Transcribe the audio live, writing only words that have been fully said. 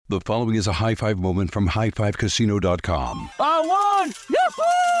The following is a high-five moment from highfivecasino.com. I won!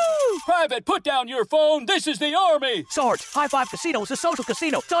 Yahoo! Private, put down your phone. This is the Army. Sarge, High Five Casino is a social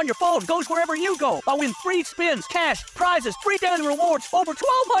casino. It's on your phone. Goes wherever you go. I win free spins, cash, prizes, free daily rewards, over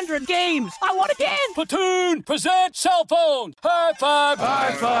 1,200 games. I won again. Platoon, present cell phone. High Five.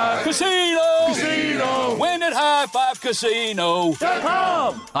 High Five. Casino. Casino. Win at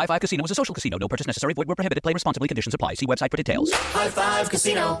highfivecasino.com. High Five Casino is a social casino. No purchase necessary. Void where prohibited. Play responsibly. Conditions apply. See website for details. High Five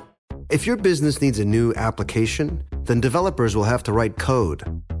Casino. If your business needs a new application, then developers will have to write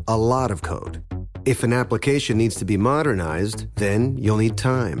code. A lot of code. If an application needs to be modernized, then you'll need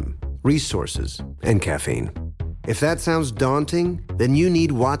time, resources, and caffeine. If that sounds daunting, then you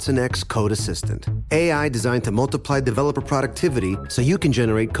need Watson X Code Assistant. AI designed to multiply developer productivity so you can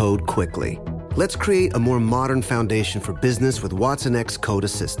generate code quickly. Let's create a more modern foundation for business with Watson X Code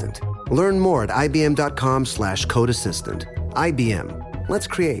Assistant. Learn more at ibm.com/codeassistant. IBM. Let's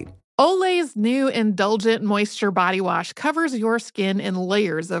create. Olay's new Indulgent Moisture Body Wash covers your skin in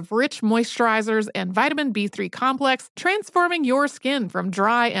layers of rich moisturizers and vitamin B3 complex, transforming your skin from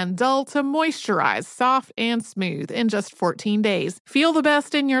dry and dull to moisturized, soft, and smooth in just 14 days. Feel the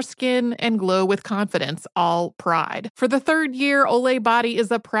best in your skin and glow with confidence, all pride. For the third year, Olay Body is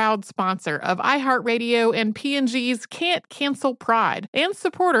a proud sponsor of iHeartRadio and P&G's Can't Cancel Pride and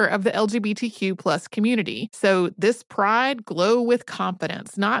supporter of the LGBTQ+ community. So this pride, glow with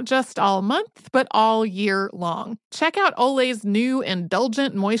confidence, not just all month, but all year long. Check out Olay's new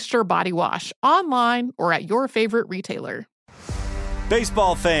Indulgent Moisture Body Wash online or at your favorite retailer.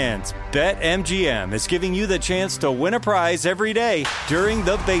 Baseball fans, BetMGM is giving you the chance to win a prize every day during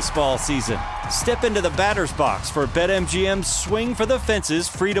the baseball season. Step into the batter's box for BetMGM's Swing for the Fences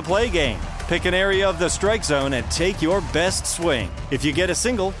free-to-play game. Pick an area of the strike zone and take your best swing. If you get a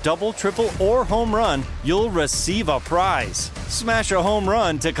single, double, triple, or home run, you'll receive a prize. Smash a home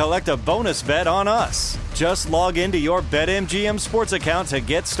run to collect a bonus bet on us. Just log into your BetMGM sports account to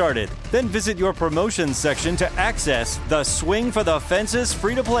get started. Then visit your promotions section to access the Swing for the Fences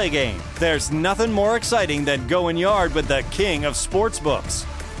free-to-play game. There's nothing more exciting than going yard with the king of sportsbooks.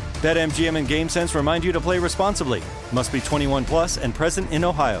 BetMGM and GameSense remind you to play responsibly. Must be 21 plus and present in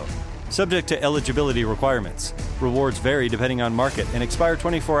Ohio. Subject to eligibility requirements. Rewards vary depending on market and expire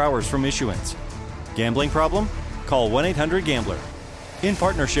 24 hours from issuance. Gambling problem? Call 1-800-GAMBLER. In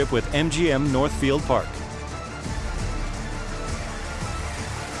partnership with MGM Northfield Park.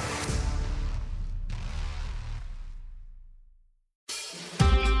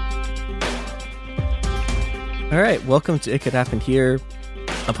 All right, welcome to It Could Happen Here,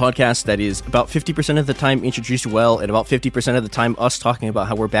 a podcast that is about 50% of the time introduced well and about 50% of the time us talking about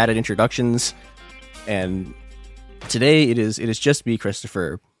how we're bad at introductions. And today it is just me,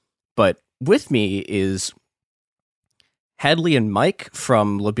 Christopher, but with me is Hadley and Mike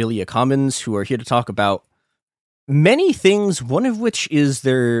from Lobelia Commons, who are here to talk about many things, one of which is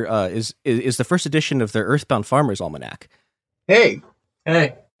their is the first edition of their Earthbound Farmers Almanac. Hey.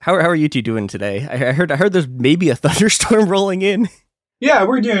 How are you two doing today? I heard there's maybe a thunderstorm rolling in. Yeah,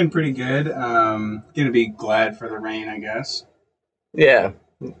 we're doing pretty good. Gonna be glad for the rain, I guess. Yeah,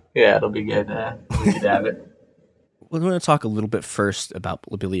 it'll be good. We could have it. We're going to talk a little bit first about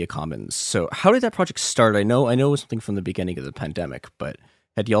Lobelia Commons. So, how did that project start? I know it was something from the beginning of the pandemic, but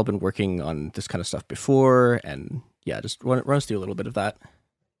had y'all been working on this kind of stuff before? And yeah, just run us through a little bit of that.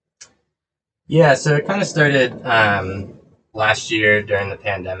 Yeah, so it kind of started last year during the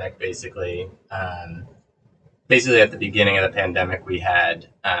pandemic, basically. Basically, at the beginning of the pandemic, we had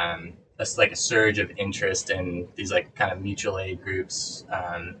a surge of interest in these like kind of mutual aid groups,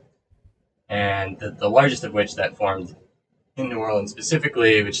 and the largest of which that formed in New Orleans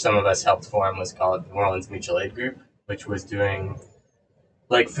specifically, which some of us helped form, was called New Orleans Mutual Aid Group, which was doing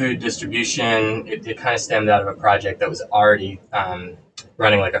like food distribution. It kind of stemmed out of a project that was already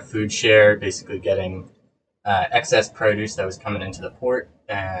running like a food share, basically getting excess produce that was coming into the port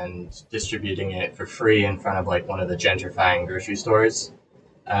and distributing it for free in front of like one of the gentrifying grocery stores.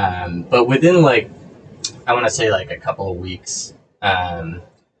 But within like, I want to say like a couple of weeks,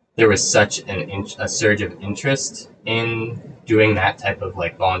 there was such a surge of interest in doing that type of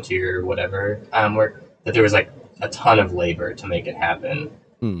like volunteer whatever work that there was like a ton of labor to make it happen.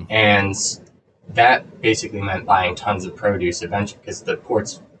 And that basically meant buying tons of produce eventually, because the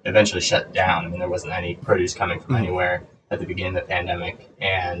ports eventually shut down. I mean, there wasn't any produce coming from anywhere at the beginning of the pandemic.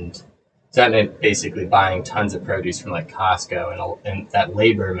 And so that meant basically buying tons of produce from like Costco, and that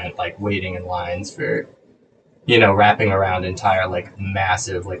labor meant like waiting in lines for, wrapping around entire like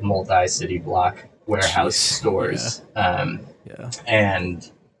massive like multi-city block warehouse stores. And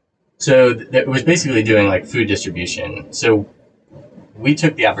so it was basically doing like food distribution. So we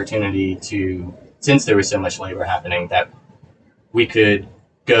took the opportunity to, since there was so much labor happening, that we could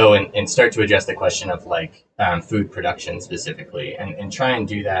go and start to address the question of like food production specifically, and try and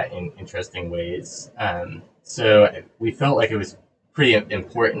do that in interesting ways. So we felt like it was pretty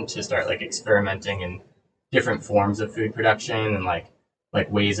important to start like experimenting in different forms of food production and like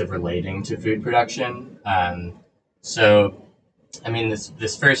ways of relating to food production. So, I mean,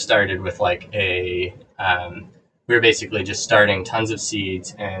 this first started with like we were basically just starting tons of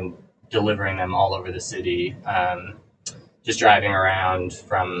seeds and delivering them all over the city. Just driving around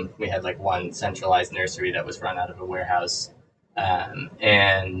we had like one centralized nursery that was run out of a warehouse.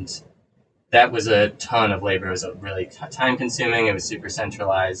 And that was a ton of labor. It was really time consuming. It was super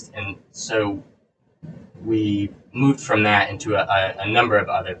centralized. And so we moved from that into a number of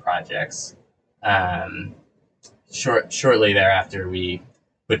other projects. Shortly thereafter, we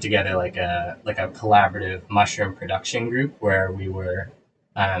put together like a collaborative mushroom production group where we were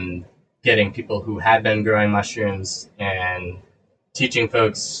getting people who had been growing mushrooms and teaching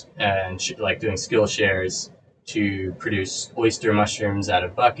folks and doing skill shares to produce oyster mushrooms out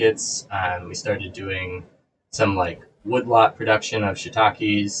of buckets. We started doing some like woodlot production of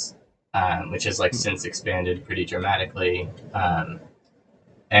shiitakes, which has like since expanded pretty dramatically.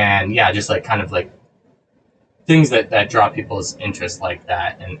 And yeah, just like kind of like things that draw people's interest like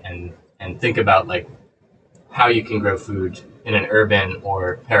that, and think about like how you can grow food in an urban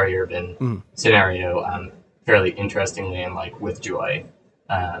or peri-urban scenario fairly interestingly and like with joy.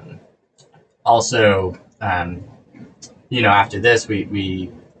 Also, after this,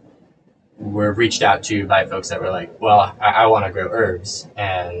 we were reached out to by folks that were like, well, I want to grow herbs.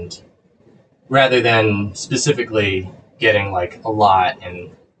 And rather than specifically getting like a lot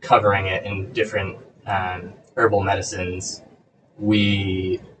and covering it in different herbal medicines,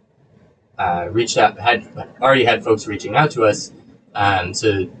 we reached out, already had folks reaching out to us.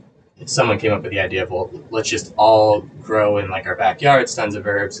 So someone came up with the idea of, well, let's just all grow in like our backyards tons of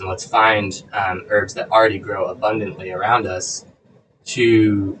herbs, and let's find herbs that already grow abundantly around us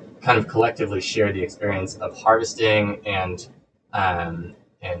to kind of collectively share the experience of harvesting and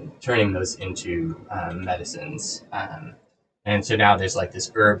turning those into medicines. And so now there's like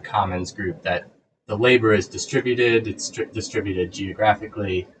this herb commons group that the labor is distributed. It's distributed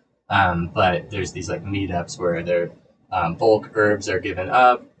geographically, but there's these like meetups where their bulk herbs are given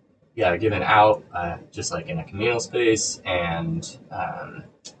out, just like in a communal space, and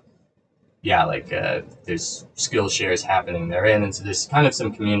there's skill shares happening therein, and so there's kind of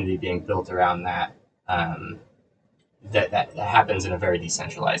some community being built around that. That happens in a very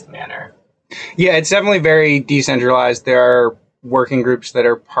decentralized manner. Yeah, it's definitely very decentralized. There are working groups that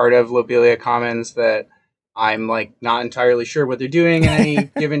are part of Lobelia Commons that I'm like not entirely sure what they're doing in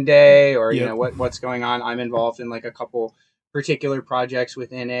any given day, or you know what's going on. I'm involved in like a couple particular projects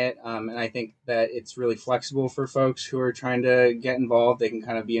within it, and I think that it's really flexible for folks who are trying to get involved. They can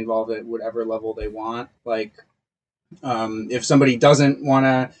kind of be involved at whatever level they want. Like if somebody doesn't want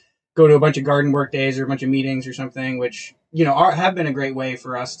to go to a bunch of garden work days or a bunch of meetings or something, which have been a great way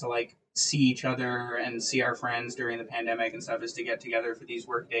for us to like see each other and see our friends during the pandemic and stuff, is to get together for these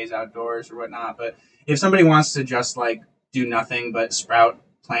work days outdoors or whatnot. But if somebody wants to just like do nothing but sprout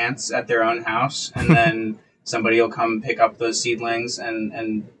plants at their own house, and then somebody will come pick up those seedlings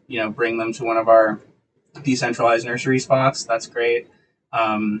and bring them to one of our decentralized nursery spots, that's great.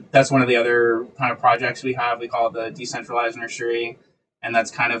 That's one of the other kind of projects we have. We call it the decentralized nursery, and that's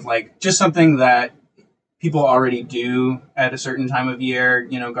kind of like just something that people already do at a certain time of year.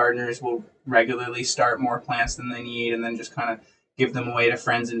 Gardeners will regularly start more plants than they need and then just kind of give them away to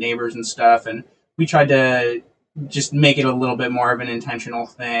friends and neighbors and stuff. And we tried to just make it a little bit more of an intentional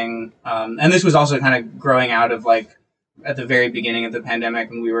thing. And this was also kind of growing out of like at the very beginning of the pandemic,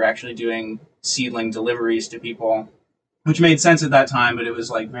 when we were actually doing seedling deliveries to people, which made sense at that time, but it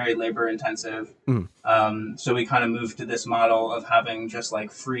was like very labor intensive. So we kind of moved to this model of having just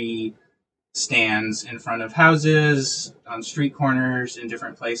like free stands in front of houses, on street corners, in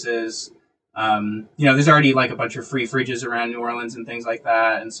different places. There's already like a bunch of free fridges around New Orleans and things like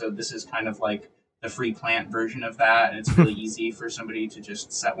that. And so this is kind of like the free plant version of that. And it's really easy for somebody to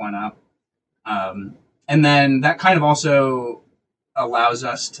just set one up. And then that kind of also allows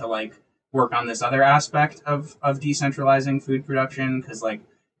us to like work on this other aspect of decentralizing food production. Because like,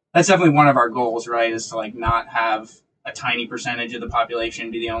 that's definitely one of our goals, right? Is to like not have a tiny percentage of the population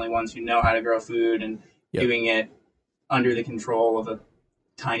be the only ones who know how to grow food, and doing it under the control of a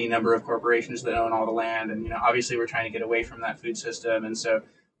tiny number of corporations that own all the land. And, obviously we're trying to get away from that food system. And so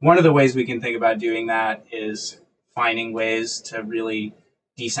one of the ways we can think about doing that is finding ways to really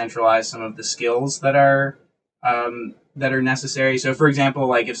decentralize some of the skills that are that are necessary. So, for example,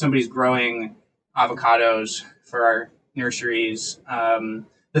 like if somebody's growing avocados for our nurseries,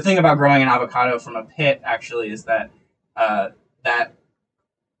 the thing about growing an avocado from a pit actually is that that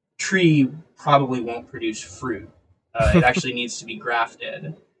tree probably won't produce fruit. It actually needs to be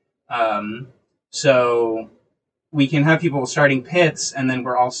grafted. So we can have people starting pits, and then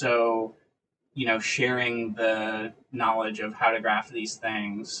we're also, sharing the knowledge of how to graft these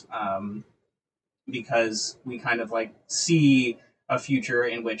things, because we kind of like see a future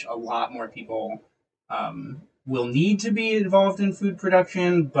in which a lot more people will need to be involved in food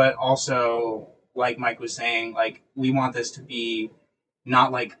production, but also, like Mike was saying, like we want this to be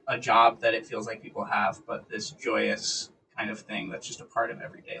not like a job that it feels like people have, but this joyous kind of thing that's just a part of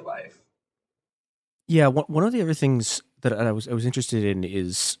everyday life. Yeah, one of the other things that I was interested in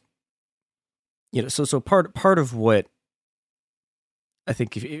is, so part of what I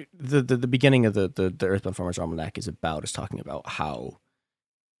think the beginning of the Earthbound Farmers Almanac is about is talking about how,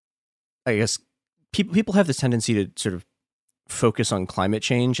 I guess, people have this tendency to sort of focus on climate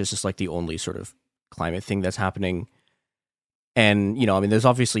change as just like the only sort of climate thing that's happening. And, there's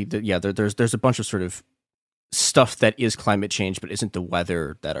obviously, there's a bunch of sort of stuff that is climate change, but isn't the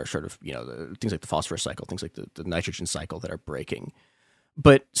weather that are sort of, things like the phosphorus cycle, things like the nitrogen cycle that are breaking.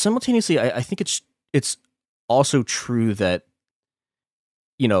 But simultaneously, I think it's also true that,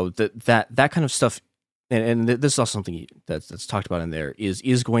 that kind of stuff, and this is also something that's talked about in there,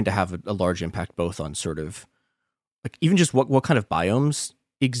 is going to have a large impact both on sort of like even just what kind of biomes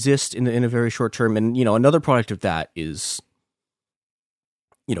exist in a very short term. And, another product of that is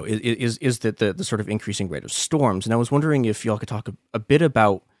that the sort of increasing rate of storms. And I was wondering if y'all could talk a bit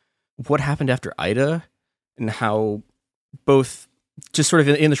about what happened after Ida and how both just sort of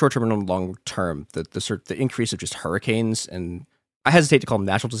in the short term and in the long term, the increase of just hurricanes, and I hesitate to call them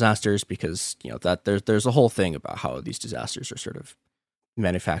natural disasters because, that there's a whole thing about how these disasters are sort of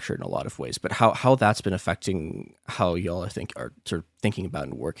manufactured in a lot of ways, but how that's been affecting how y'all, I think, are sort of thinking about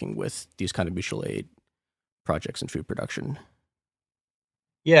and working with these kind of mutual aid projects in food production.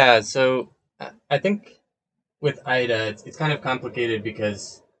 Yeah, so I think with Ida, it's kind of complicated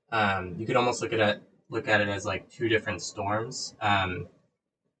because you could almost look at it as like two different storms.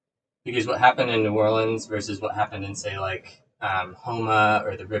 Because what happened in New Orleans versus what happened in, say, like Homa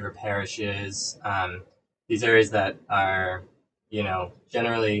or the river parishes, these areas that are,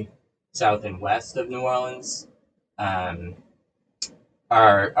 generally south and west of New Orleans, are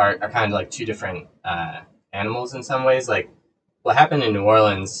kind of like two different animals in some ways. Like, what happened in New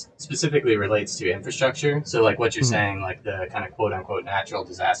Orleans specifically relates to infrastructure. So like what you're saying, like the kind of quote unquote natural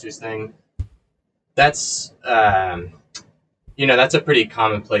disasters thing, that's, that's a pretty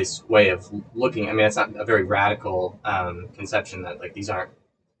commonplace way of looking. I mean, it's not a very radical conception that like these aren't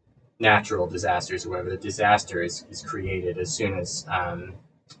natural disasters or whatever. The disaster is created as soon as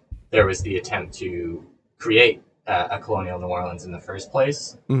there was the attempt to create a colonial New Orleans in the first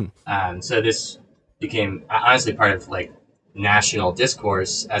place. So this became honestly part of like national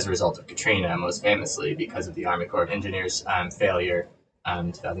discourse as a result of Katrina, most famously because of the Army Corps of Engineers failure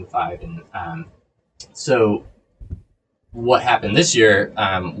in 2005. And so what happened this year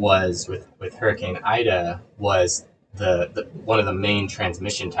was with Hurricane Ida was the one of the main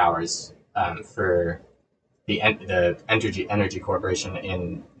transmission towers for the Entergy Corporation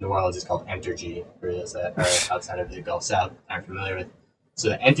in New Orleans is called Entergy, for those that are outside of the Gulf South aren't familiar with. So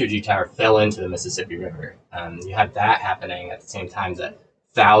the Entergy tower fell into the Mississippi River. You had that happening at the same time that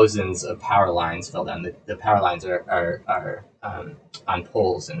thousands of power lines fell down. The power lines are on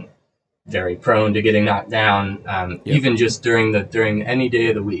poles and very prone to getting knocked down, even just during any day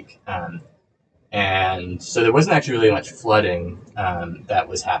of the week. And so there wasn't actually really much flooding that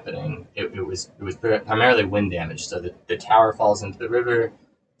was happening. It was primarily wind damage. So the tower falls into the river,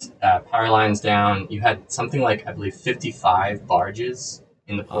 power lines down. You had something like, I believe, 55 barges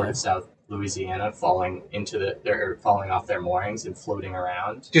in the port of South Louisiana falling off their moorings and floating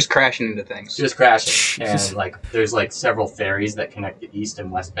around. Just crashing into things. Just crashing. And like there's like several ferries that connect the east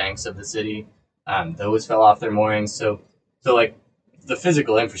and west banks of the city. Those fell off their moorings. So like the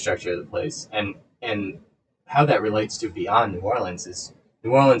physical infrastructure of the place and how that relates to beyond New Orleans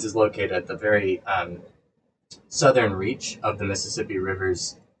is located at the very southern reach of the Mississippi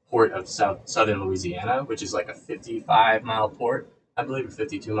River's port of southern Louisiana, which is like a 55-mile port, I believe, a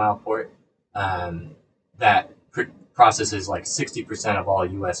 52-mile port, that processes like 60% of all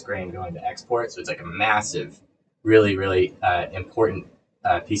U.S. grain going to export. So it's like a massive, really, really important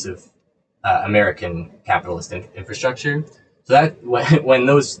piece of American capitalist infrastructure. So that when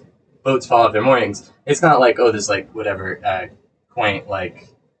those boats fall off their moorings, it's not like, oh, this like whatever quaint like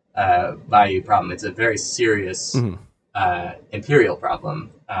bayou problem. It's a very serious imperial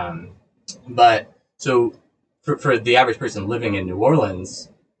problem. But so for the average person living in New Orleans,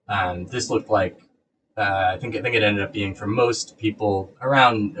 this looked like, I think it ended up being for most people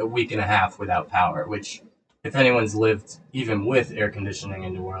around a week and a half without power, which if anyone's lived even with air conditioning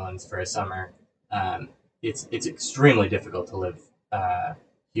in New Orleans for a summer, it's extremely difficult to live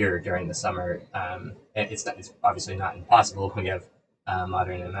here during the summer. It's obviously not impossible when you have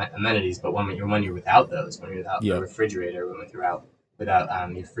modern amenities, but when you're without those, when you're without the refrigerator, when you're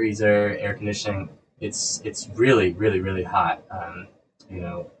without your freezer, air conditioning, it's really, really, really hot.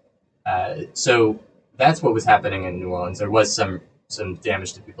 So that's what was happening in New Orleans. There was some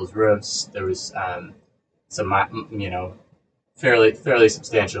damage to people's roofs. There was some fairly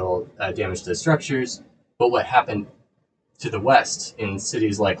substantial damage to the structures. But what happened to the west in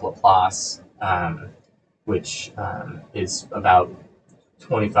cities like Laplace, which is about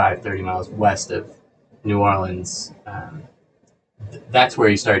 25-30 miles west of New Orleans, that's where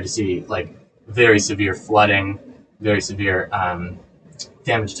you started to see like very severe flooding, very severe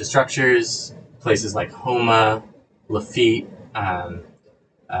damage to structures. Places like Houma, Lafitte,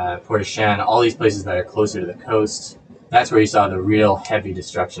 Port-au-Chien, all these places that are closer to the coast, that's where you saw the real heavy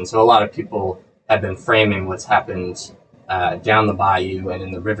destruction. So a lot of people have been framing what's happened down the bayou and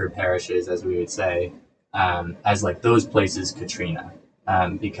in the river parishes, as we would say, as like those places Katrina,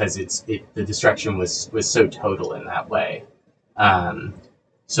 because the destruction was so total in that way.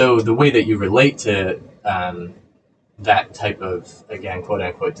 So the way that you relate to that type of, again, quote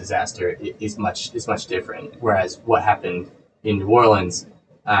unquote, disaster is much different. Whereas what happened in New Orleans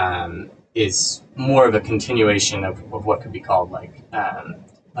is more of a continuation of what could be called like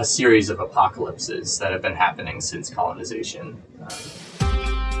a series of apocalypses that have been happening since colonization.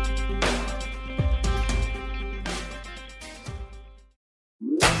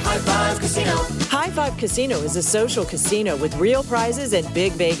 High Five Casino. High Five Casino is a social casino with real prizes and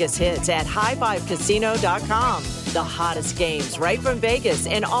big Vegas hits at highfivecasino.com. The hottest games right from Vegas,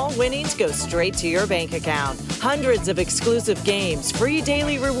 and all winnings go straight to your bank account. Hundreds of exclusive games, free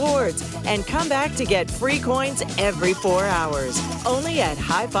daily rewards, and come back to get free coins every 4 hours. Only at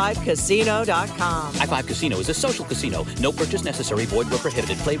highfivecasino.com. High Five Casino is a social casino. No purchase necessary. Void where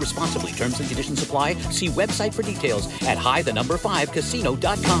prohibited. Play responsibly. Terms and conditions apply. See website for details at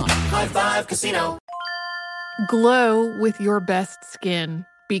high5casino.com. High Five Casino. Glow with your best skin.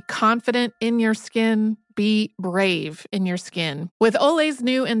 Be confident in your skin. Be brave in your skin. With Olay's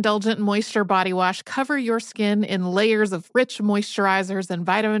new Indulgent Moisture Body Wash, cover your skin in layers of rich moisturizers and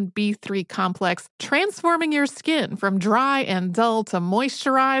vitamin B3 complex, transforming your skin from dry and dull to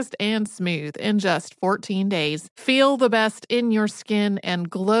moisturized and smooth in just 14 days. Feel the best in your skin and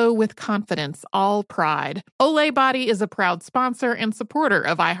glow with confidence, all pride. Olay Body is a proud sponsor and supporter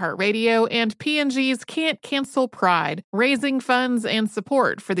of iHeartRadio and P&G's Can't Cancel Pride, raising funds and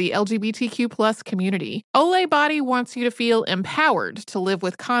support for the LGBTQ+ community. Olay Body wants you to feel empowered to live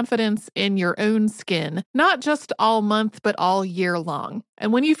with confidence in your own skin, not just all month, but all year long.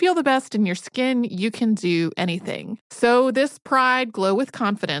 And when you feel the best in your skin, you can do anything. So this pride, glow with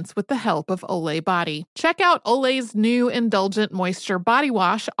confidence with the help of Olay Body. Check out Olay's new Indulgent Moisture Body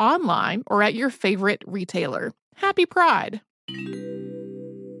Wash online or at your favorite retailer. Happy Pride!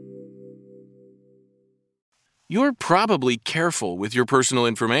 You're probably careful with your personal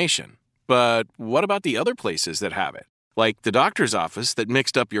information. But what about the other places that have it? Like the doctor's office that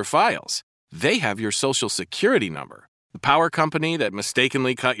mixed up your files. They have your social security number. The power company that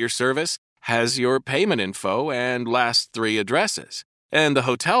mistakenly cut your service has your payment info and last 3 addresses. And the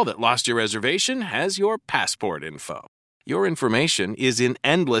hotel that lost your reservation has your passport info. Your information is in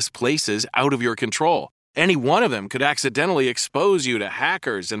endless places out of your control. Any one of them could accidentally expose you to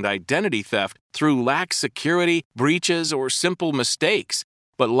hackers and identity theft through lax security, breaches, or simple mistakes.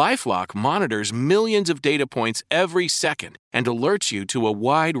 But LifeLock monitors millions of data points every second and alerts you to a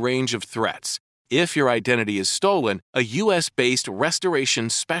wide range of threats. If your identity is stolen, a U.S.-based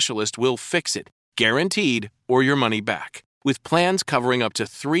restoration specialist will fix it, guaranteed, or your money back, with plans covering up to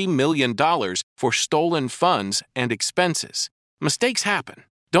 $3 million for stolen funds and expenses. Mistakes happen.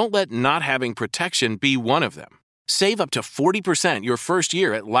 Don't let not having protection be one of them. Save up to 40% your first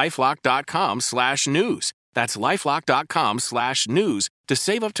year at LifeLock.com/news. That's LifeLock.com/news to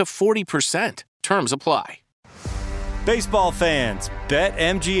save up to 40%. Terms apply. Baseball fans,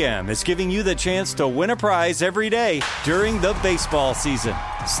 BetMGM is giving you the chance to win a prize every day during the baseball season.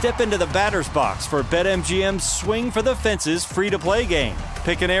 Step into the batter's box for BetMGM's Swing for the Fences free-to-play game.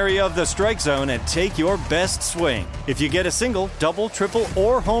 Pick an area of the strike zone and take your best swing. If you get a single, double, triple,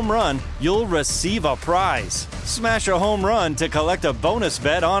 or home run, you'll receive a prize. Smash a home run to collect a bonus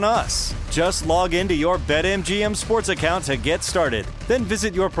bet on us. Just log into your BetMGM sports account to get started. Then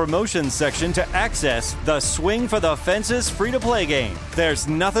visit your promotions section to access the Swing for the Fences free-to-play game. There's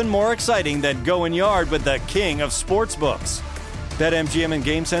nothing more exciting than going yard with the king of sportsbooks. BetMGM and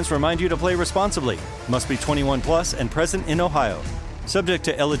GameSense remind you to play responsibly. Must be 21 plus and present in Ohio. Subject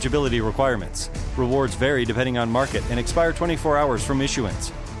to eligibility requirements. Rewards vary depending on market and expire 24 hours from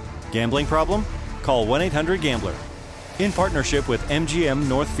issuance. Gambling problem? Call 1-800-GAMBLER. In partnership with MGM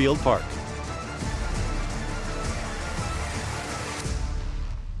Northfield Park.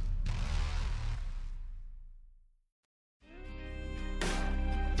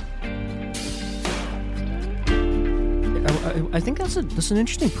 I think that's an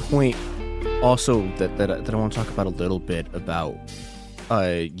interesting point. Also, that I want to talk about a little bit about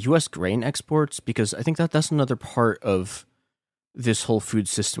U.S. grain exports, because I think that's another part of this whole food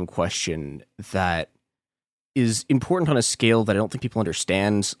system question that is important on a scale that I don't think people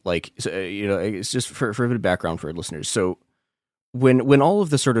understand. Like, it's just for a bit of background for our listeners. So, when all of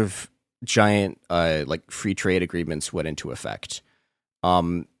the sort of giant like free trade agreements went into effect.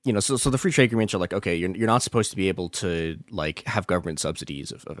 So the free trade agreements are like, okay, you're not supposed to be able to like have government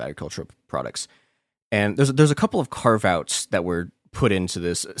subsidies of agricultural products. And there's a couple of carve outs that were put into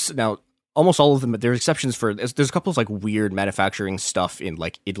this. Now, almost all of them, there's exceptions for, there's a couple of like weird manufacturing stuff in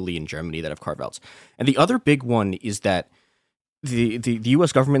like Italy and Germany that have carve outs. And the other big one is that the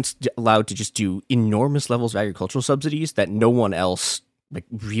US government's allowed to just do enormous levels of agricultural subsidies that no one else like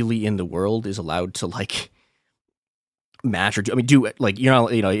really in the world is allowed to like match or do like,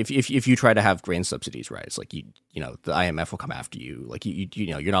 if you try to have grain subsidies, right, it's like the IMF will come after you, like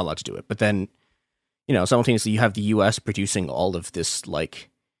you're not allowed to do it. But then simultaneously you have the US producing all of this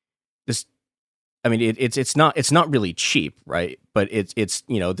it's not really cheap, right, but it's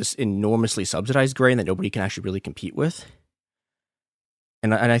this enormously subsidized grain that nobody can actually really compete with.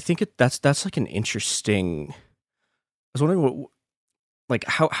 And I think that's like an interesting, I was wondering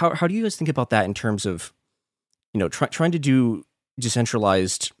how do you guys think about that in terms of trying to do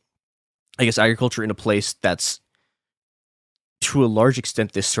decentralized, I guess, agriculture in a place that's to a large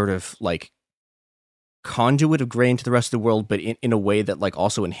extent this sort of like conduit of grain to the rest of the world, but in a way that like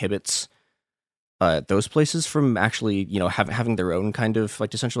also inhibits those places from actually, having their own kind of like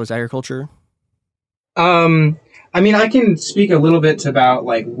decentralized agriculture? I can speak a little bit about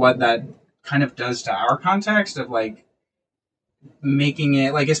like what that kind of does to our context of like making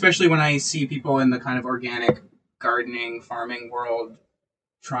it like, especially when I see people in the kind of organic gardening, farming world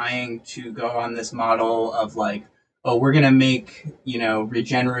trying to go on this model of like, oh, we're going to make,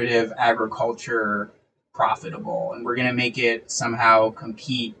 regenerative agriculture profitable and we're going to make it somehow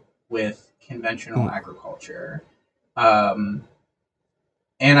compete with conventional agriculture. And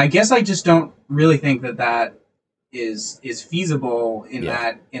I guess I just don't really think that is feasible in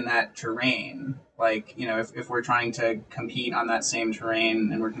that terrain. Like, if we're trying to compete on that same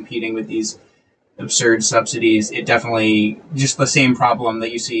terrain and we're competing with these absurd subsidies, it definitely just the same problem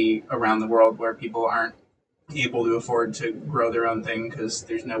that you see around the world where people aren't able to afford to grow their own thing because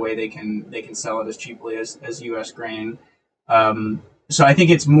there's no way they can sell it as cheaply as U.S. grain. So I think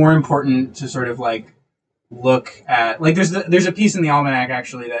it's more important to sort of like look at like there's a piece in the Almanac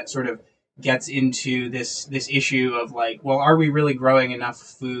actually that sort of gets into this issue of like, well, are we really growing enough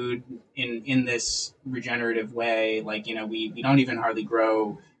food in this regenerative way? Like, we don't even hardly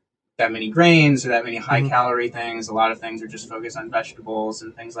grow that many grains or that many high calorie things. A lot of things are just focused on vegetables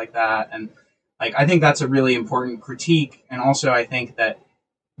and things like that. And like, I think that's a really important critique. And also I think that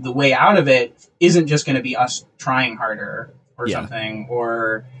the way out of it isn't just going to be us trying harder or something,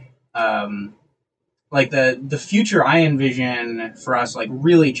 or like the future I envision for us, like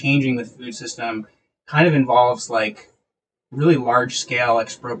really changing the food system kind of involves like really large scale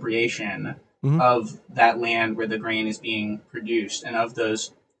expropriation of that land where the grain is being produced and of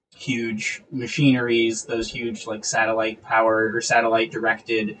those huge machineries, those huge like satellite powered or satellite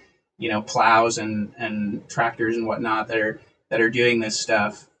directed, plows and tractors and whatnot that are doing this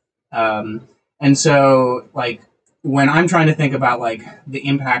stuff. And so like when I'm trying to think about like the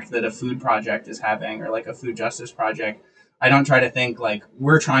impact that a food project is having or like a food justice project, I don't try to think like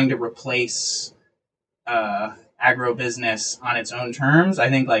we're trying to replace agribusiness on its own terms. I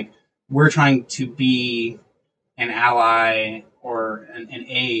think like we're trying to be an ally or an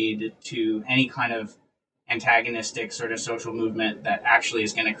aid to any kind of antagonistic sort of social movement that actually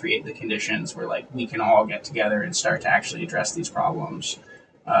is going to create the conditions where like we can all get together and start to actually address these problems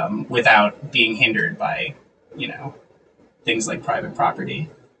without being hindered by, things like private property.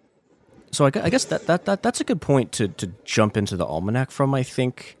 So I guess that's a good point to jump into the almanac from, I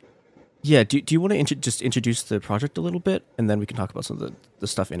think. Yeah, do you want to just introduce the project a little bit, and then we can talk about some of the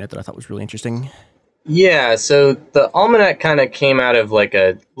stuff in it that I thought was really interesting? Yeah, so the almanac kind of came out of like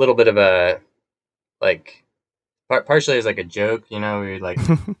a little bit of a, like, partially as like a joke, where like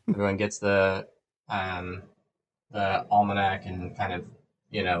everyone gets the almanac and kind of,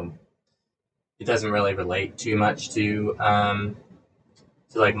 it doesn't really relate too much to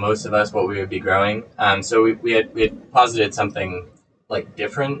like most of us what we would be growing. So we had posited something like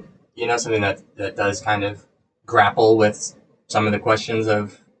different, something that does kind of grapple with some of the questions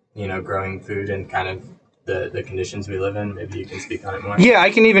of, growing food and kind of the conditions we live in. Maybe you can speak on it more. Yeah,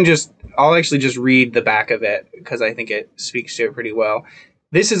 I'll actually just read the back of it because I think it speaks to it pretty well.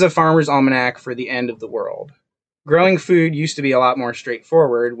 This is a farmer's almanac for the end of the world. Growing food used to be a lot more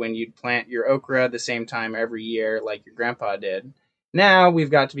straightforward when you'd plant your okra the same time every year like your grandpa did. Now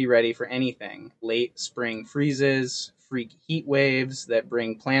we've got to be ready for anything. Late spring freezes, freak heat waves that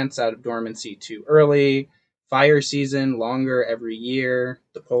bring plants out of dormancy too early, fire season longer every year,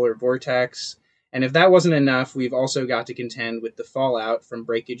 the polar vortex. And if that wasn't enough, we've also got to contend with the fallout from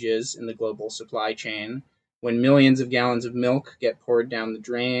breakages in the global supply chain, when millions of gallons of milk get poured down the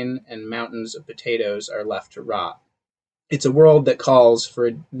drain and mountains of potatoes are left to rot. It's a world that calls for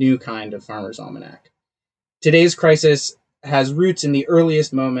a new kind of farmer's almanac. Today's crisis has roots in the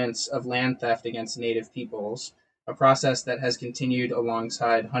earliest moments of land theft against native peoples, a process that has continued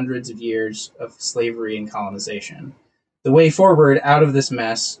alongside hundreds of years of slavery and colonization. The way forward out of this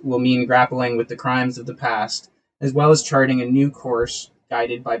mess will mean grappling with the crimes of the past, as well as charting a new course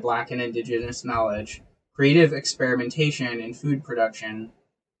guided by Black and Indigenous knowledge, creative experimentation in food production,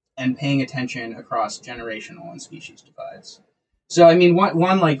 and paying attention across generational and species divides. So, I mean,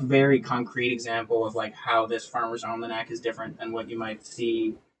 one like very concrete example of like how this farmer's almanac is different than what you might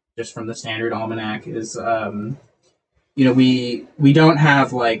see just from the standard almanac is, we don't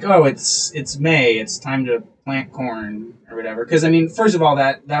have like, oh, it's May, it's time to plant corn or whatever. Because, I mean, first of all,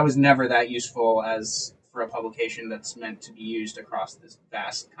 that was never that useful as for a publication that's meant to be used across this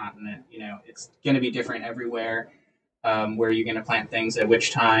vast continent. It's going to be different everywhere, where you're going to plant things at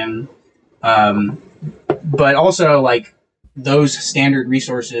which time. But also, like, those standard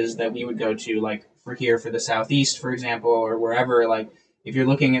resources that we would go to, like for the Southeast, for example, or wherever, like, if you're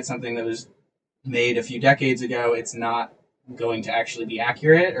looking at something that was made a few decades ago, it's not going to actually be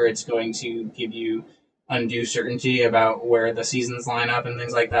accurate, or it's going to give you undue certainty about where the seasons line up and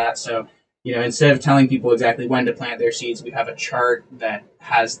things like that. So, instead of telling people exactly when to plant their seeds, we have a chart that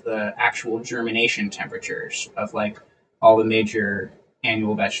has the actual germination temperatures of like all the major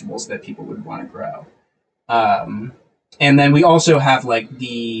annual vegetables that people would want to grow. And then we also have like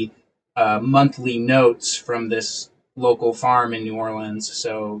the monthly notes from this local farm in New Orleans.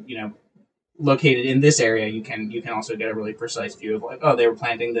 So, located in this area, you can also get a really precise view of like, oh, they were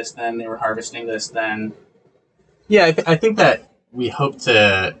planting this then, they were harvesting this then. Yeah, I think that we hope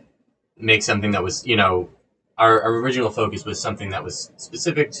to make something that was, our original focus was something that was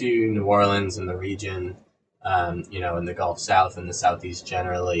specific to New Orleans and the region, in the Gulf South and the Southeast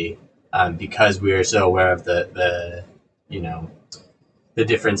generally, because we are so aware of the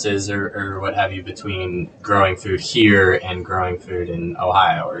differences or what have you between growing food here and growing food in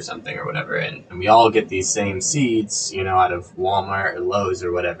Ohio or something or whatever. And we all get these same seeds, out of Walmart or Lowe's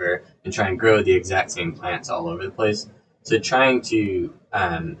or whatever, and try and grow the exact same plants all over the place. So trying to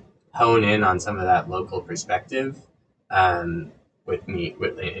hone in on some of that local perspective in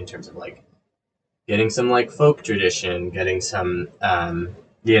terms of like getting some like folk tradition, getting some,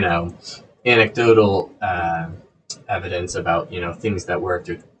 anecdotal evidence about, things that worked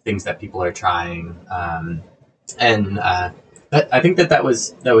or things that people are trying. But I think that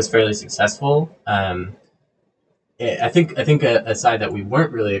was fairly successful. I think a side that we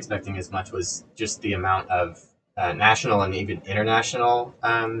weren't really expecting as much was just the amount of national and even international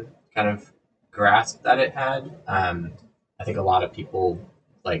kind of grasp that it had. I think a lot of people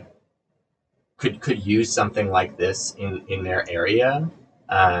like could use something like this in their area,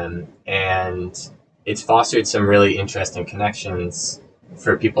 and it's fostered some really interesting connections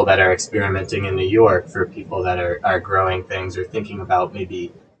for people that are experimenting in New York, for people that are growing things or thinking about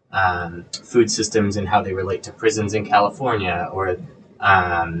maybe food systems and how they relate to prisons in California, or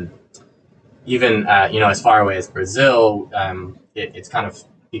even as far away as Brazil. It's kind of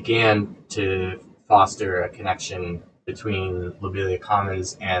began to foster a connection between Lobelia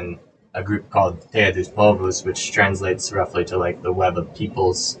Commons and a group called Terra dos Povos, which translates roughly to like the web of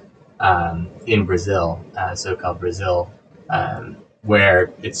peoples in Brazil, so-called Brazil,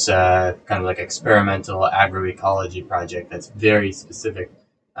 where it's kind of like experimental agroecology project that's very specific,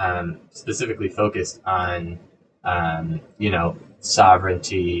 specifically focused on,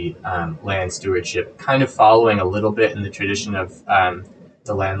 sovereignty, land stewardship, kind of following a little bit in the tradition of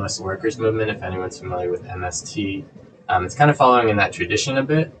the landless workers movement, if anyone's familiar with MST. It's kind of following in that tradition a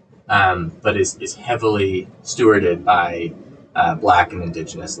bit, but is heavily stewarded by Black and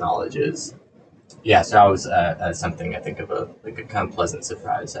Indigenous knowledges. Yeah, so that was something I think of a kind of pleasant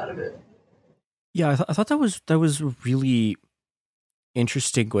surprise out of it. Yeah, I thought that was a really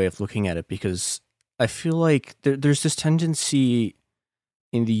interesting way of looking at it, because I feel like there's this tendency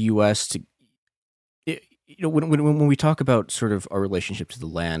in the U.S. to, when we talk about sort of our relationship to the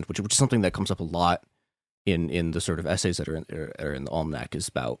land, which is something that comes up a lot in the sort of essays that are in the Almanac, is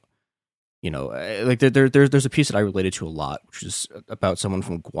about, like there's a piece that I related to a lot, which is about someone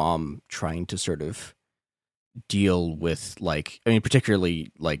from Guam trying to sort of deal with, like, I mean,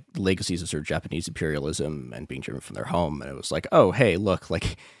 particularly like legacies of sort of Japanese imperialism and being driven from their home. And it was like, oh, hey, look,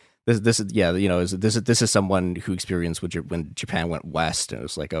 like this is someone who experienced when Japan went west, and it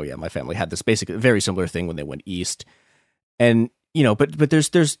was like, oh yeah, my family had this basically very similar thing when they went east, and but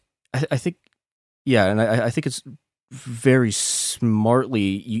there's I think, yeah, and I think it's very smartly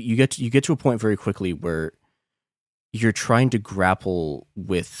you get to a point very quickly where you're trying to grapple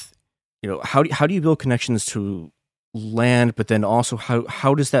with, how do you build connections to land, but then also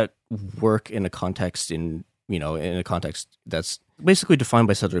how does that work in a context that's basically defined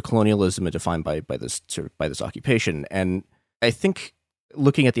by settler colonialism and defined by this occupation. And I think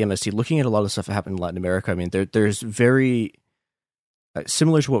looking at the MST, looking at a lot of the stuff that happened in Latin America, I mean, there's very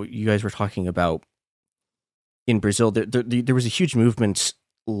similar to what you guys were talking about in Brazil. There was a huge movement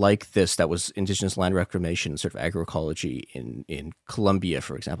like this that was indigenous land reclamation, sort of agroecology in Colombia,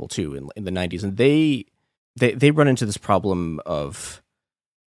 for example, too, in the 90s. And they run into this problem of,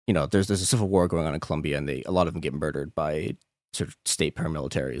 there's a civil war going on in Colombia, and a lot of them get murdered by sort of state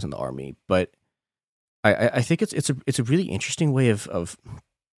paramilitaries and the army. But I think it's a really interesting way of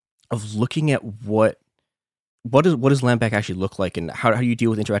looking at what does land back actually look like, and how do you deal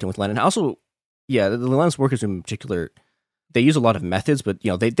with interacting with land. And also, yeah, the landless workers in particular, they use a lot of methods, but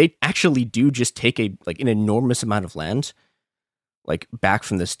they actually do just take an enormous amount of land, like, back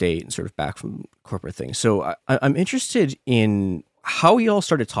from the state and sort of back from corporate things. So I'm interested in how you all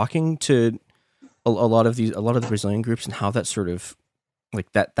started talking to a lot of the Brazilian groups, and how that sort of,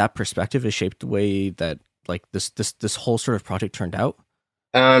 like, that perspective has shaped the way that, like, this whole sort of project turned out.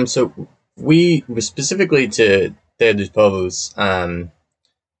 So we specifically to Terra dos Povos,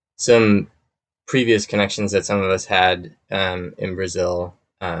 some previous connections that some of us had in Brazil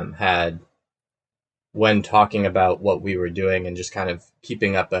had, when talking about what we were doing and just kind of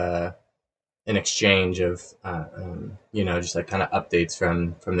keeping up an exchange of just like kind of updates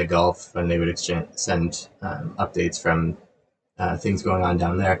from the Gulf, when they would send updates from things going on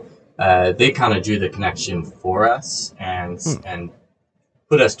down there. They kind of drew the connection for us and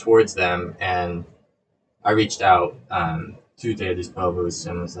put us towards them. And I reached out to Terra dos Povos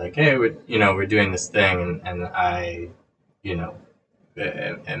and was like, hey, we're doing this thing, and I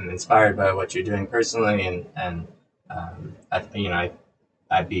am inspired by what you're doing personally, and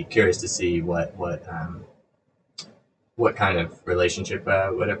I'd be curious to see what kind of relationship,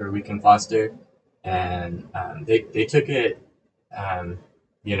 whatever we can foster. And they took it,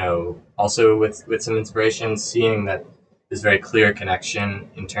 also with some inspiration, seeing that there's very clear connection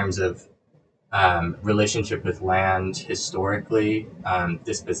in terms of relationship with land historically,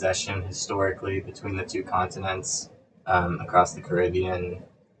 dispossession historically between the two continents, across the Caribbean,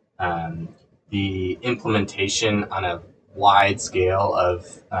 the implementation on a wide scale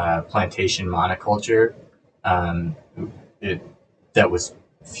of plantation monoculture that was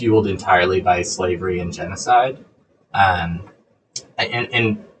fueled entirely by slavery and genocide. And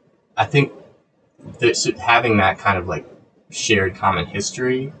I think that having that kind of like shared common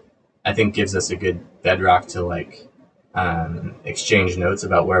history, I think, gives us a good bedrock to like exchange notes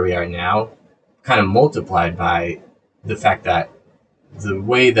about where we are now, kind of multiplied by the fact that the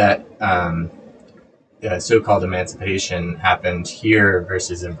way that so-called emancipation happened here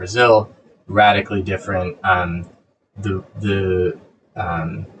versus in Brazil, radically different.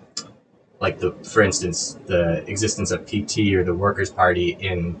 For instance, the existence of PT, or the Workers' Party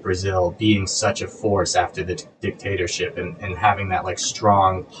in Brazil, being such a force after the dictatorship, and having that like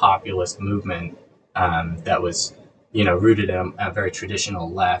strong populist movement that was, rooted in a very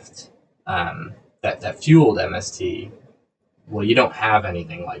traditional left, that fueled MST. well, you don't have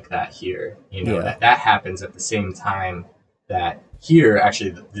anything like that here. That happens at the same time that here,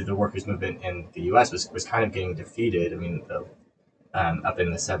 actually, the workers' movement in the U.S. was kind of getting defeated. I mean, up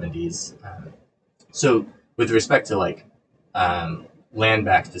in the 70s. So with respect to land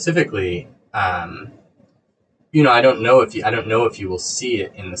back specifically, I don't know if you will see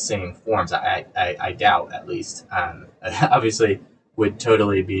it in the same forms. I doubt, at least. Obviously, would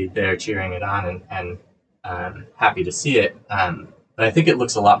totally be there cheering it on and happy to see it. But I think it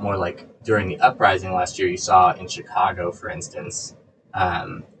looks a lot more like during the uprising last year. You saw in Chicago, for instance,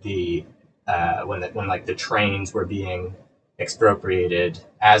 when the trains were being expropriated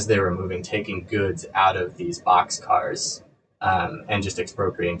as they were moving, taking goods out of these boxcars, and just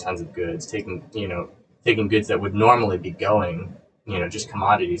expropriating tons of goods, taking goods that would normally be going, just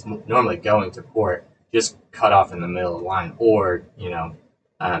commodities normally going to port, just cut off in the middle of the line, or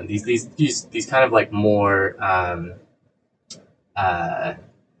these kind of like more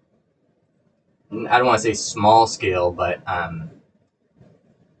I don't want to say small scale, but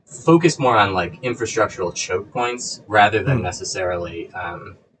focus more on like infrastructural choke points rather than necessarily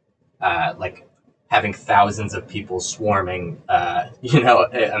like having thousands of people swarming, a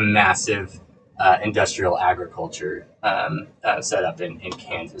massive industrial agriculture set up in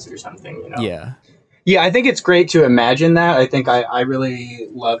Kansas or something. Yeah, I think it's great to imagine that. I think I really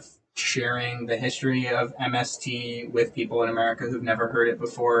love sharing the history of MST with people in America who've never heard it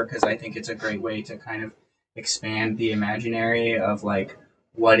before, because I think it's a great way to kind of expand the imaginary of like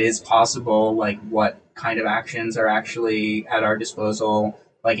what is possible, like what kind of actions are actually at our disposal.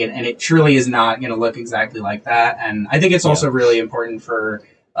 And it truly is not going to look exactly like that. And I think it's also really important for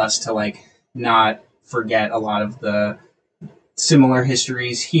us to like not forget a lot of the similar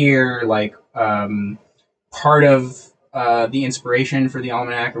histories here. Like part of the inspiration for the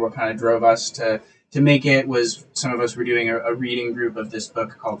Almanac, or what kind of drove us to make it, was some of us were doing a reading group of this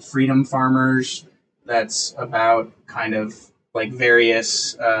book called Freedom Farmers. That's about kind of like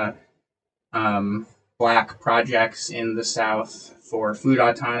various Black projects in the South for food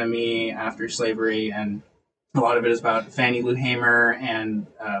autonomy after slavery, and a lot of it is about Fannie Lou Hamer and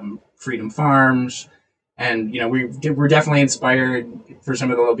Freedom Farms. And we're definitely inspired for some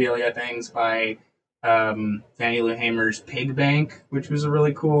of the Lobelia things by Fannie Lou Hamer's pig bank, which was a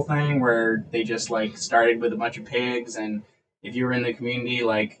really cool thing where they just like started with a bunch of pigs, and if you were in the community,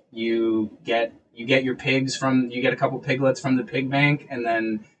 like you get your pigs you get a couple piglets from the pig bank, and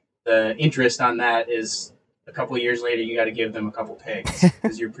then the interest on that is a couple of years later you got to give them a couple pigs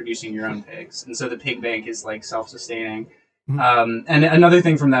because you're producing your own pigs, and so the pig bank is like self-sustaining. And another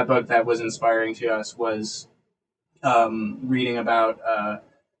thing from that book that was inspiring to us was reading about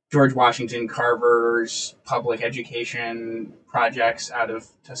George Washington Carver's public education projects out of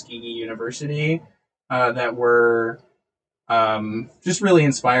Tuskegee University that were just really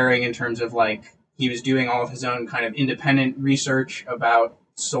inspiring in terms of like he was doing all of his own kind of independent research about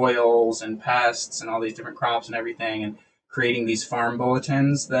soils and pests and all these different crops and everything, and creating these farm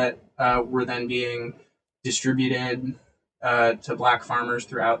bulletins that were then being distributed to Black farmers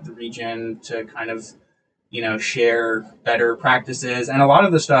throughout the region to kind of share better practices. And a lot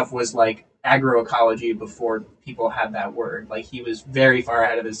of the stuff was like agroecology before people had that word. Like he was very far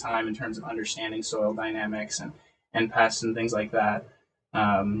ahead of his time in terms of understanding soil dynamics and pests and things like that.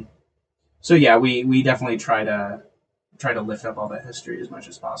 So yeah, we definitely try to lift up all that history as much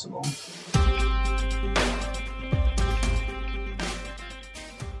as possible.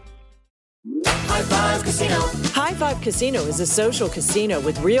 High Five Casino. High Five Casino is a social casino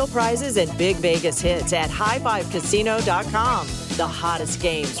with real prizes and big Vegas hits at highfivecasino.com. The hottest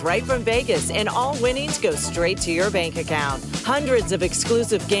games right from Vegas, and all winnings go straight to your bank account. Hundreds of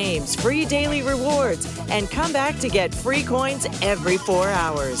exclusive games, free daily rewards, and come back to get free coins every 4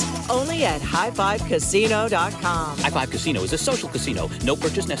 hours. Only at highfivecasino.com. High Five Casino is a social casino. No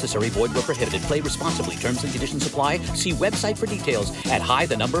purchase necessary. Void where prohibited. Play responsibly. Terms and conditions apply. See website for details at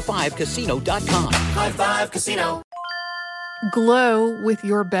high5casino.com. High Five Casino. Glow with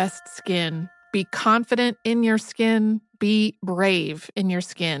your best skin. Be confident in your skin. Be brave in your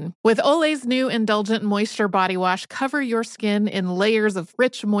skin. With Olay's new Indulgent Moisture Body Wash, cover your skin in layers of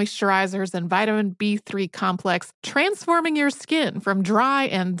rich moisturizers and vitamin B3 complex, transforming your skin from dry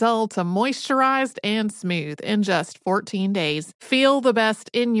and dull to moisturized and smooth in just 14 days. Feel the best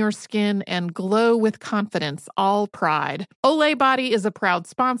in your skin and glow with confidence, all pride. Olay Body is a proud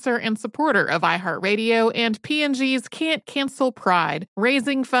sponsor and supporter of iHeartRadio and P&G's Can't Cancel Pride,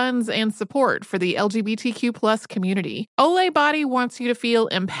 raising funds and support for the LGBTQ+ community. Olay Body wants you to feel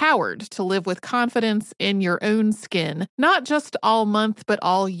empowered to live with confidence in your own skin, not just all month, but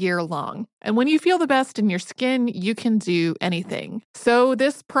all year long. And when you feel the best in your skin, you can do anything. So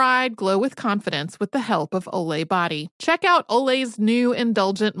this Pride, glow with confidence with the help of Olay Body. Check out Olay's new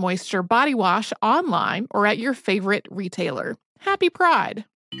Indulgent Moisture Body Wash online or at your favorite retailer. Happy Pride!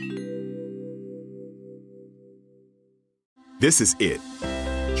 This is it.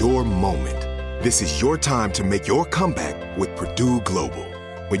 Your moment. This is your time to make your comeback with Purdue Global.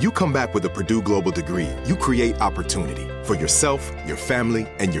 When you come back with a Purdue Global degree, you create opportunity for yourself, your family,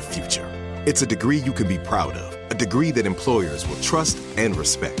 and your future. It's a degree you can be proud of, a degree that employers will trust and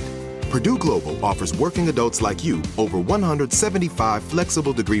respect. Purdue Global offers working adults like you over 175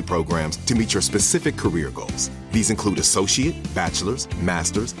 flexible degree programs to meet your specific career goals. These include associate, bachelor's,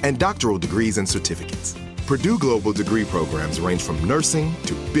 master's, and doctoral degrees and certificates. Purdue Global degree programs range from nursing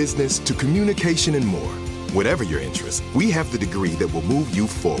to business to communication and more. Whatever your interest, we have the degree that will move you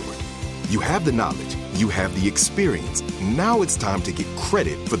forward. You have the knowledge, you have the experience. Now it's time to get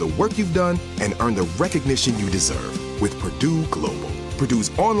credit for the work you've done and earn the recognition you deserve with Purdue Global, Purdue's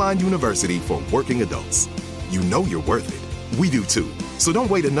online university for working adults. You know you're worth it. We do too. So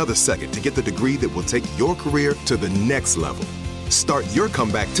don't wait another second to get the degree that will take your career to the next level. Start your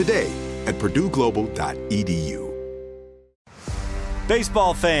comeback today at purdueglobal.edu.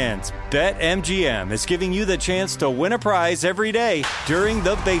 Baseball fans, BetMGM is giving you the chance to win a prize every day during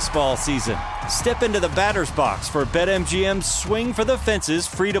the baseball season. Step into the batter's box for BetMGM's Swing for the Fences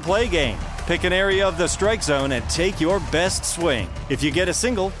free-to-play game. Pick an area of the strike zone and take your best swing. If you get a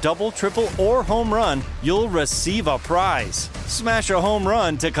single, double, triple, or home run, you'll receive a prize. Smash a home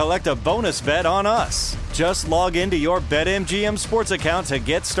run to collect a bonus bet on us. Just log into your BetMGM Sports account to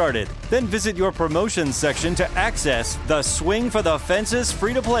get started. Then visit your promotions section to access the Swing for the Fences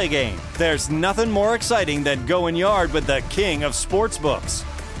free-to-play game. There's nothing more exciting than going yard with the king of sportsbooks.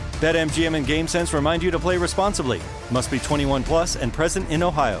 BetMGM and GameSense remind you to play responsibly. Must be 21 plus and present in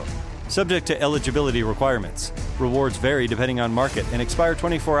Ohio. Subject to eligibility requirements. Rewards vary depending on market and expire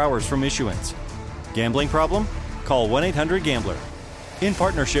 24 hours from issuance. Gambling problem? Call 1-800-GAMBLER. In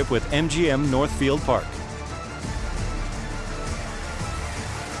partnership with MGM Northfield Park.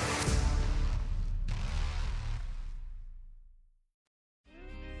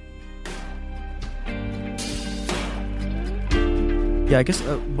 Yeah, I guess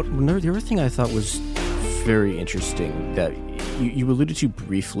the other thing I thought was very interesting that you alluded to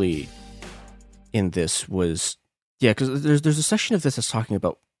briefly in this was, yeah, because there's a section of this that's talking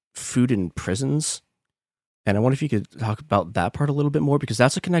about food in prisons, and I wonder if you could talk about that part a little bit more, because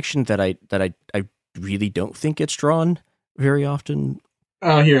that's a connection that I really don't think gets drawn very often.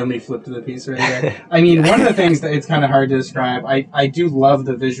 Oh, here, let me flip to the piece right there. I mean, one of the things that it's kind of hard to describe, I do love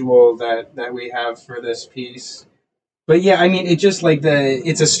the visual that we have for this piece. But yeah, I mean, it just like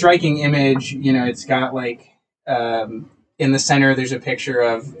it's a striking image. You know, it's got like in the center, there's a picture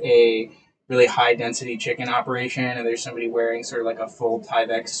of a really high density chicken operation, and there's somebody wearing sort of like a full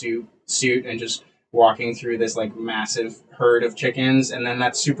Tyvek suit and just walking through this like massive herd of chickens, and then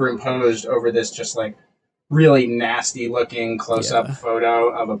that's superimposed over this just like really nasty looking close up photo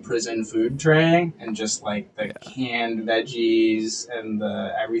of a prison food tray, and just like the canned veggies and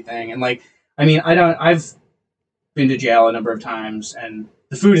the everything, and like I mean, I've been to jail a number of times, and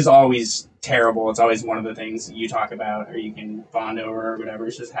the food is always terrible. It's always one of the things that you talk about or you can bond over or whatever.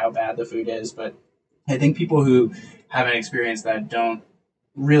 It's just how bad the food is. But I think people who haven't experienced that don't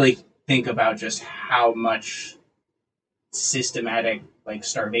really think about just how much systematic like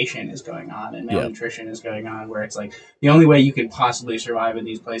starvation is going on and malnutrition is going on, where it's like the only way you could possibly survive in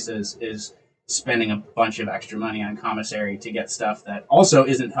these places is spending a bunch of extra money on commissary to get stuff that also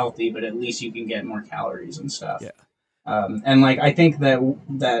isn't healthy, but at least you can get more calories and stuff. And like I think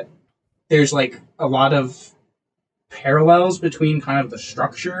that there's like a lot of parallels between kind of the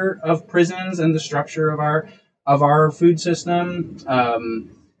structure of prisons and the structure of our food system.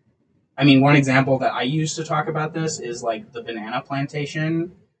 I mean, one example that I use to talk about this is like the banana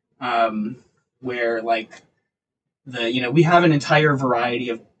plantation, where like we have an entire variety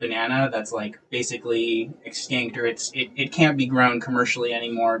of banana that's like basically extinct, or it can't be grown commercially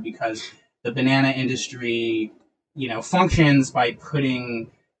anymore because the banana industry, functions by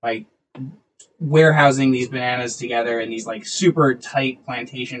warehousing these bananas together in these like super tight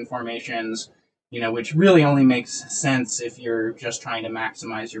plantation formations, which really only makes sense if you're just trying to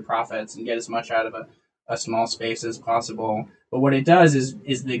maximize your profits and get as much out of a small space as possible. But what it does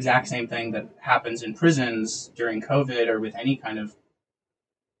is the exact same thing that happens in prisons during COVID or with any kind of,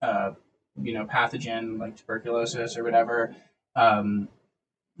 pathogen like tuberculosis or whatever.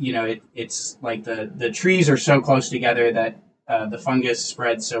 it's like the trees are so close together that the fungus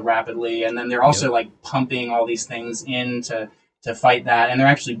spreads so rapidly, and then they're also like pumping all these things in to fight that, and they're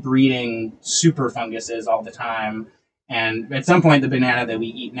actually breeding super funguses all the time. And at some point, the banana that we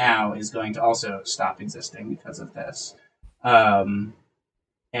eat now is going to also stop existing because of this.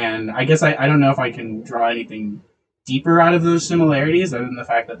 And I guess I don't know if I can draw anything deeper out of those similarities, other than the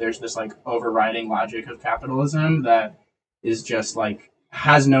fact that there's this like overriding logic of capitalism that is just like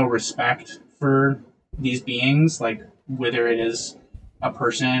has no respect for these beings, like whether it is a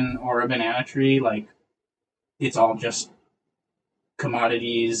person or a banana tree, like it's all just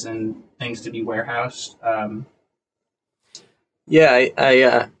commodities and things to be warehoused. I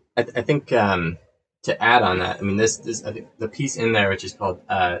think to add on that, I mean, this I think the piece in there, which is called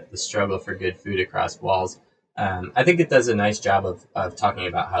 "The Struggle for Good Food Across Walls," I think it does a nice job of talking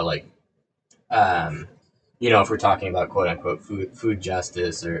about how, like, if we're talking about quote unquote food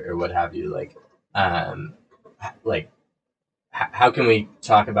justice or what have you, how can we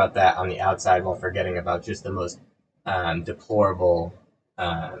talk about that on the outside while forgetting about just the most deplorable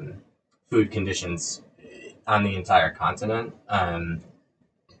food conditions on the entire continent?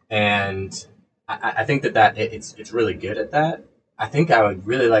 And I think that it's really good at that. I think I would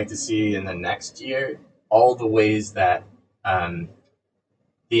really like to see in the next year all the ways that the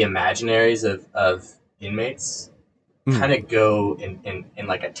imaginaries of inmates kind of go and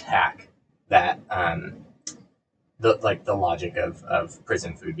like attack that the logic of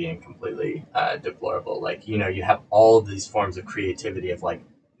prison food being completely deplorable. Like, you have all these forms of creativity of like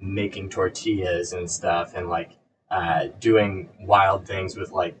making tortillas and stuff, and like doing wild things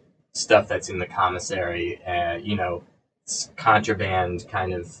with like stuff that's in the commissary, contraband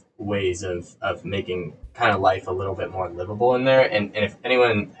kind of ways of making kind of life a little bit more livable in there. And if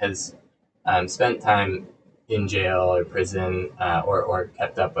anyone has spent time in jail or prison, or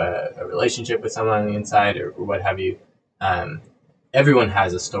kept up a relationship with someone on the inside or what have you, everyone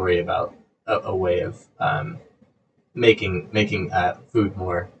has a story about a way of making food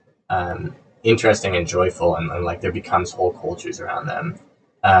more interesting and joyful, and like there becomes whole cultures around them.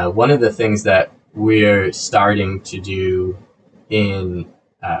 One of the things that we're starting to do in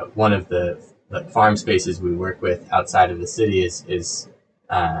one of the farm spaces we work with outside of the city is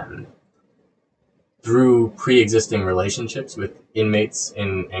through pre-existing relationships with inmates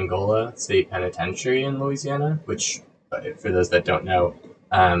in Angola State Penitentiary in Louisiana, which, for those that don't know,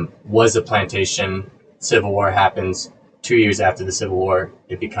 was a plantation. Civil War happens. 2 years after the Civil War,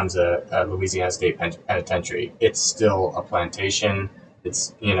 it becomes a Louisiana State Penitentiary. It's still a plantation.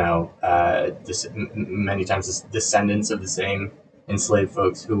 It's, many times descendants of the same enslaved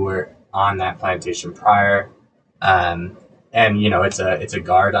folks who were on that plantation prior. And it's a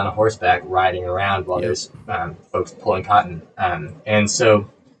guard on a horseback riding around while there's folks pulling cotton. And so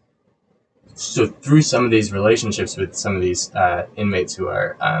through some of these relationships with some of these inmates who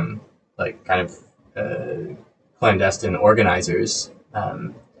are clandestine organizers,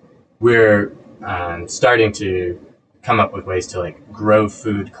 we're starting to come up with ways to like grow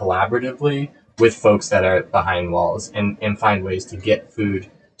food collaboratively with folks that are behind walls, and find ways to get food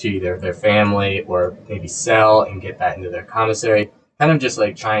to either their family or maybe sell and get that into their commissary. Kind of just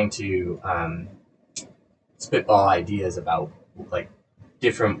like trying to spitball ideas about like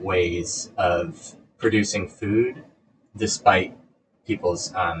different ways of producing food despite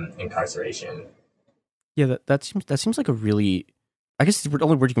people's incarceration. Yeah, that seems like a really, I guess the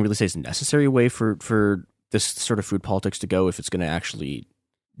only word you can really say is necessary way for this sort of food politics to go, if it's going to actually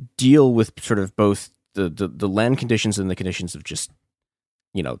deal with sort of both the land conditions and the conditions of just,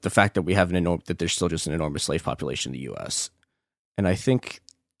 the fact that we have that there's still just an enormous slave population in the U.S. And I think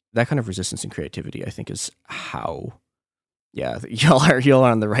that kind of resistance and creativity, I think, is how, y'all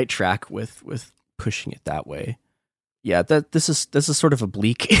are on the right track with pushing it that way. Yeah, this is sort of a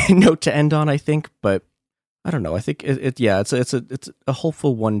bleak note to end on, I think, but I don't know. I think it's a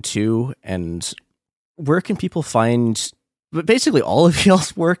hopeful one too. And where can people find basically all of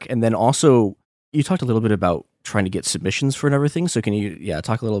y'all's work? And then also, you talked a little bit about trying to get submissions for and everything. So can you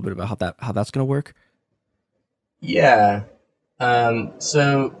talk a little bit about how that's going to work? Yeah.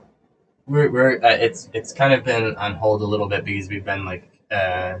 So we're it's kind of been on hold a little bit because we've been like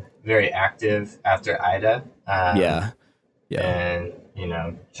very active after Ida. And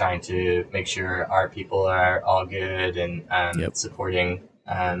trying to make sure our people are all good and supporting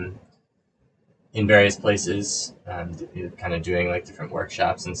in various places, kind of doing like different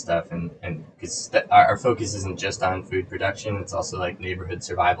workshops and stuff, and because our focus isn't just on food production, it's also like neighborhood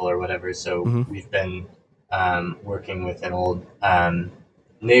survival or whatever. So we've been working with an old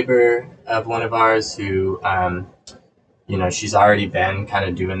neighbor of one of ours who she's already been kind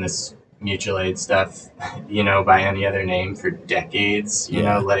of doing this mutual aid stuff, by any other name for decades,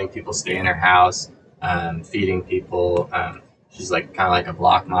 letting people stay in her house, feeding people. She's like kind of like a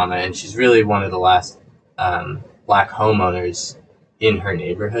block mama, and she's really one of the last Black homeowners in her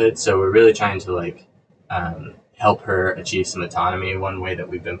neighborhood. So we're really trying to help her achieve some autonomy. One way that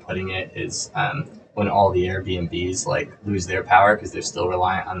we've been putting it is when all the Airbnbs lose their power because they're still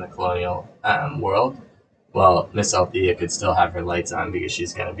reliant on the colonial world. Well, Miss Althea could still have her lights on because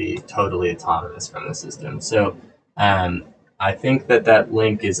she's going to be totally autonomous from the system. So I think that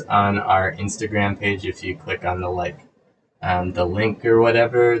link is on our Instagram page. If you click on the link or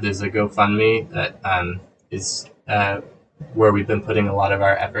whatever, there's a GoFundMe that is where we've been putting a lot of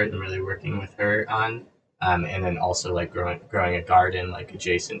our effort and really working with her on. And then also growing a garden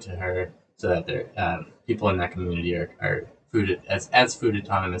adjacent to her so that there, people in that community are as food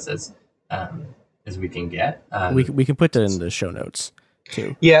autonomous as we can get. We can put that in the show notes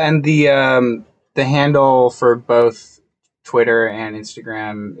too. Yeah, and the handle for both Twitter and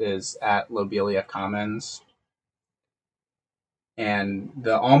Instagram is at Lobelia Commons. And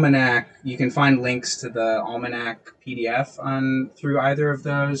the almanac, you can find links to the almanac PDF through either of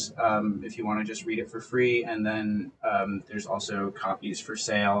those if you want to just read it for free. And then there's also copies for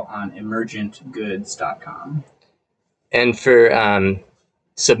sale on emergentgoods.com. And for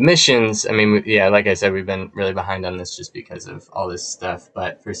submissions, like I said, we've been really behind on this just because of all this stuff.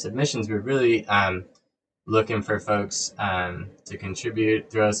 But for submissions, we're really looking for folks to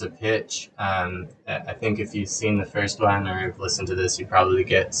contribute, throw us a pitch. I think if you've seen the first one or have listened to this, you probably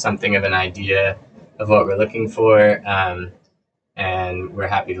get something of an idea of what we're looking for. And we're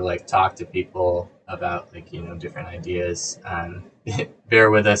happy to talk to people about different ideas. Bear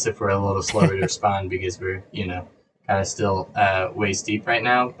with us if we're a little slower to respond because we're, kind of still waist deep right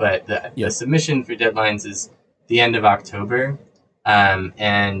now. But the submission for deadlines is the end of October.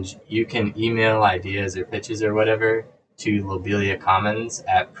 And you can email ideas or pitches or whatever to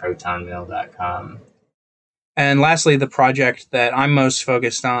lobeliacommons@protonmail.com. And lastly, the project that I'm most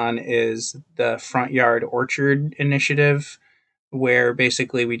focused on is the Front Yard Orchard Initiative, where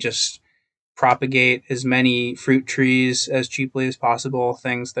basically we just propagate as many fruit trees as cheaply as possible,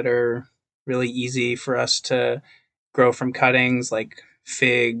 things that are really easy for us to grow from cuttings, like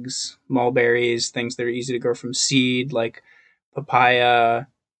figs, mulberries, things that are easy to grow from seed, like papaya,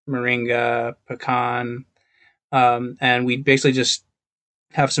 moringa, pecan. And we basically just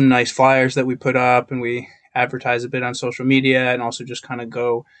have some nice flyers that we put up, and we advertise a bit on social media, and also just kind of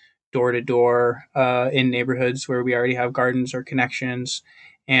go door to door in neighborhoods where we already have gardens or connections,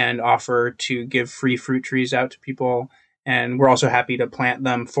 and offer to give free fruit trees out to people. And we're also happy to plant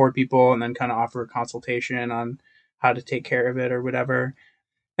them for people and then kind of offer a consultation on how to take care of it or whatever.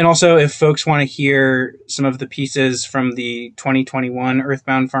 And also, if folks want to hear some of the pieces from the 2021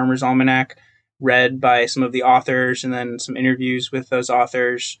 Earthbound Farmers Almanac read by some of the authors and then some interviews with those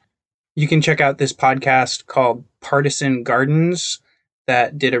authors, you can check out this podcast called Partisan Gardens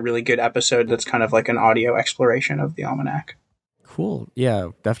that did a really good episode that's kind of like an audio exploration of the almanac. Cool. Yeah,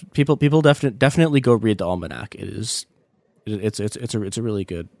 people definitely go read the almanac. It's a really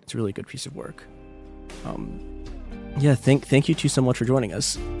good piece of work. Yeah, thank you two so much for joining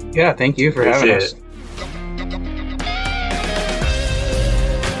us. Yeah, thank you for having us.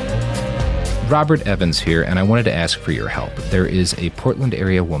 Robert Evans here, and I wanted to ask for your help. There is a Portland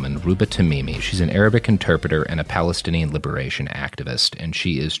area woman, Ruba Tamimi. She's an Arabic interpreter and a Palestinian liberation activist, and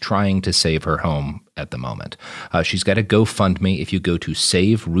she is trying to save her home at the moment. She's got a GoFundMe. If you go to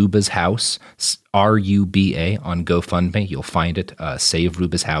Save Ruba's House, RUBA on GoFundMe, you'll find it. Save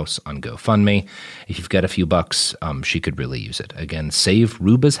Ruba's House on GoFundMe. If you've got a few bucks, she could really use it. Again, Save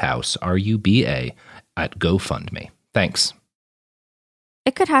Ruba's House, RUBA, at GoFundMe. Thanks.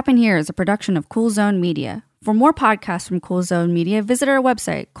 It Could Happen Here is a production of Cool Zone Media. For more podcasts from Cool Zone Media, visit our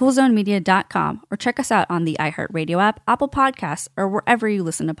website, coolzonemedia.com, or check us out on the iHeartRadio app, Apple Podcasts, or wherever you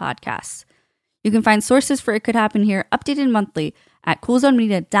listen to podcasts. You can find sources for It Could Happen Here updated monthly at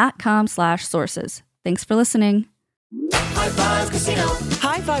coolzonemedia.com/sources. Thanks for listening. High Five Casino.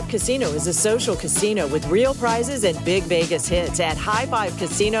 High Five Casino is a social casino with real prizes and big Vegas hits at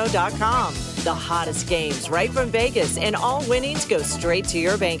highfivecasino.com. The hottest games right from Vegas, and all winnings go straight to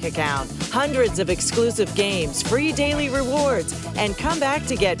your bank account. Hundreds of exclusive games, free daily rewards, and come back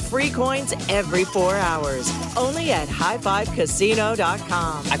to get free coins every 4 hours. Only at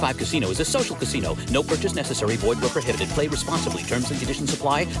highfivecasino.com. High Five Casino is a social casino. No purchase necessary. Void where prohibited. Play responsibly. Terms and conditions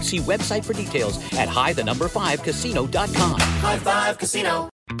apply. See website for details at high5casino.com. High Five Casino.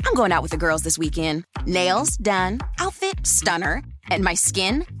 I'm going out with the girls this weekend. Nails done. Outfit stunner. And my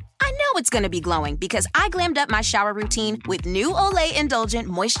skin? I know it's going to be glowing because I glammed up my shower routine with new Olay Indulgent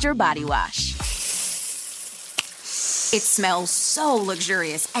Moisture Body Wash. It smells so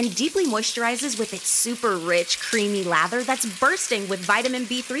luxurious and deeply moisturizes with its super rich, creamy lather that's bursting with vitamin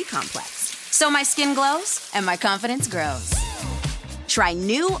B3 complex. So my skin glows and my confidence grows. Try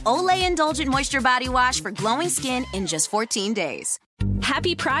new Olay Indulgent Moisture Body Wash for glowing skin in just 14 days.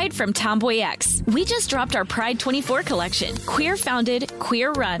 Happy Pride from Tomboy X. We just dropped our Pride 24 collection. Queer founded,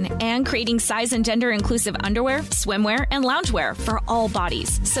 queer run, and creating size and gender inclusive underwear, swimwear, and loungewear for all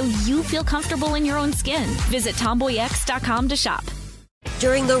bodies, so you feel comfortable in your own skin. Visit tomboyx.com to shop.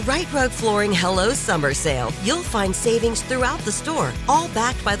 During the Right Rug Flooring Hello Summer Sale, you'll find savings throughout the store, all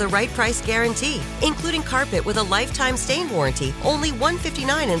backed by the right price guarantee, including carpet with a lifetime stain warranty, only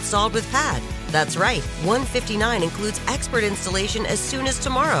 $159 installed with pad. That's right, $159 includes expert installation as soon as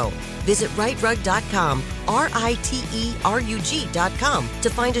tomorrow. Visit rightrug.com, RITERUG.com to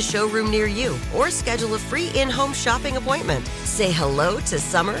find a showroom near you or schedule a free in-home shopping appointment. Say hello to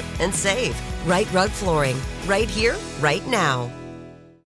summer and save. Right Rug Flooring, right here, right now.